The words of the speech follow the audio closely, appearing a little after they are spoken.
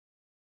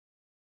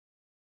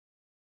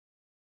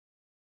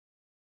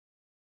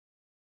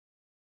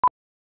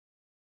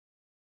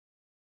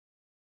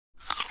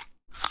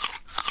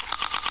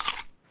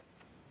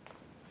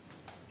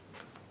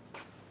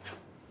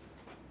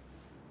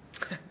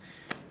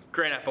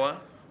Green apple, huh?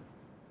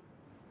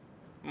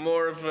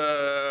 More of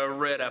a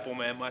red apple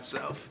man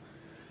myself.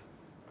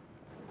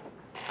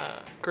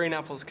 Green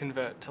apples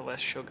convert to less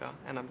sugar,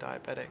 and I'm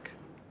diabetic.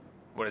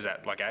 What is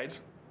that, like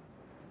AIDS?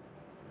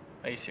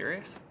 Are you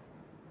serious?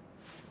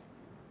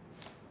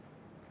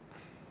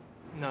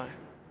 No.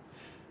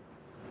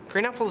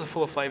 Green apples are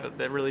full of flavour.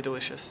 They're really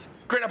delicious.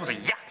 Green apples are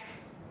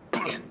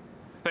yuck!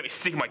 Let me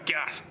sick in my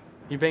gut.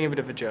 You're being a bit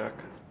of a jerk.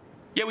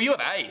 Yeah, well, you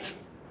have AIDS.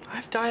 I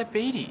have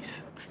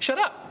diabetes. Shut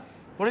up.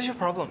 What is your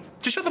problem?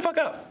 Just shut the fuck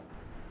up.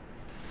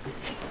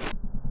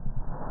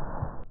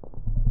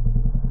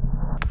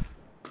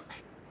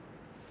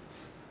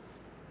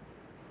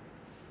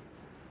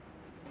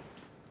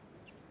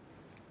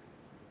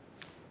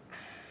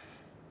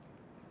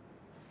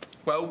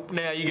 Well,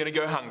 now you're gonna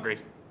go hungry.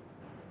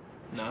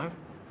 No.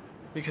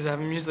 Because I have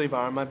a muesli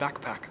bar in my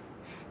backpack.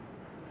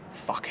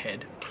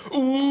 Fuckhead.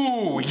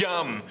 Ooh,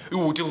 yum.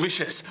 Ooh,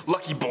 delicious.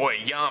 Lucky boy,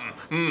 yum.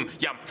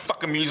 Yum.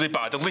 Fuck a muesli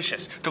bar.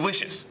 Delicious.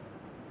 Delicious.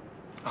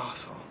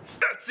 Arsehole.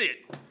 That's it.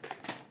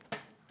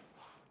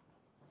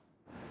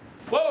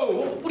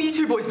 Whoa, what are you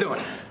two boys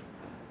doing?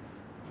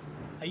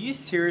 Are you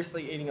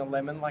seriously eating a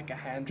lemon like a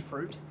hand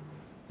fruit?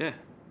 Yeah,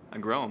 I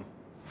grow them.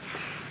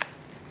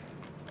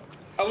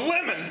 A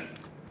lemon?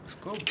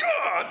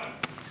 God!